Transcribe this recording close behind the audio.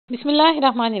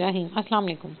Bismillahirrahmanirrahim. Assalamu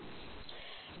alaikum.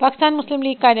 Pakistan Muslim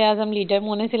League Quaid-e-Azam leader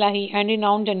Moonis Elahi and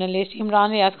renowned journalist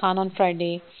Imran Riaz Khan on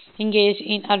Friday engaged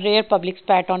in a rare public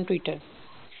spat on Twitter.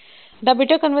 The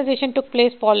bitter conversation took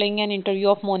place following an interview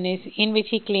of Moonis in which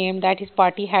he claimed that his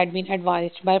party had been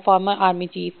advised by former Army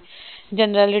Chief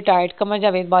General retired Qamar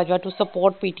Javed Bajwa to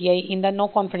support PTI in the no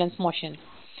confidence motion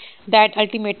that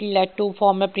ultimately led to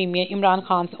former Premier Imran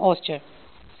Khan's ouster.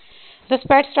 The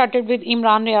spat started with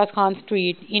Imran Riaz Khan's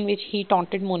tweet in which he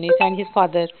taunted Moonis and his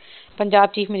father,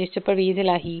 Punjab Chief Minister Pervez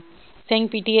Elahi, saying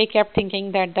PTI kept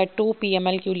thinking that the two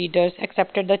PMLQ leaders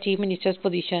accepted the Chief Minister's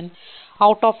position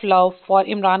out of love for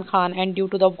Imran Khan and due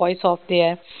to the voice of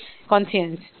their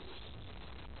conscience.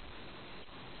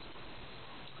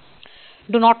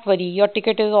 Do not worry, your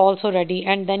ticket is also ready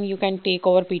and then you can take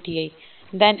over PTI.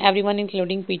 Then everyone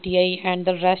including PTI and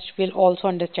the rest will also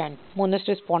understand, Moonis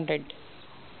responded.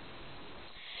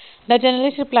 The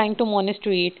journalist replying to Moonis'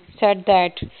 tweet said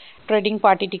that trading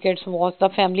party tickets was the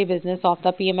family business of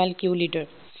the PMLQ leader.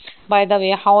 By the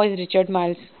way, how is Richard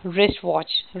Miles'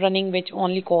 wristwatch running which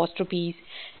only cost rupees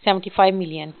 75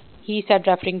 million? He said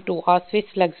referring to a Swiss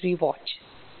luxury watch.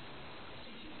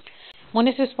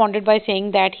 Moonis responded by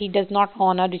saying that he does not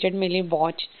own a Richard Mille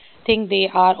watch, think they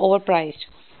are overpriced.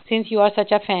 Since you are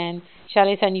such a fan, shall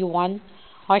I send you one?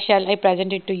 Or shall I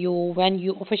present it to you when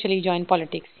you officially join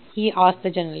politics? He asked the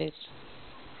journalist.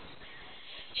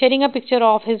 Sharing a picture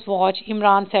of his watch,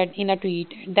 Imran said in a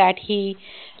tweet that he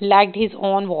liked his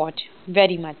own watch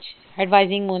very much,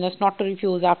 advising Moonis not to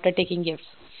refuse after taking gifts.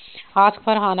 Ask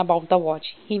Farhan about the watch,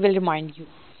 he will remind you.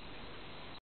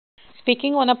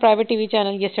 Speaking on a private TV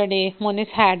channel yesterday,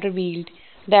 Moonis had revealed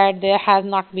that there has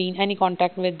not been any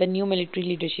contact with the new military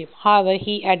leadership. However,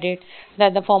 he added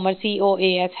that the former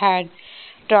COAS had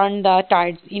turned the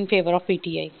tides in favor of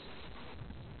PTI.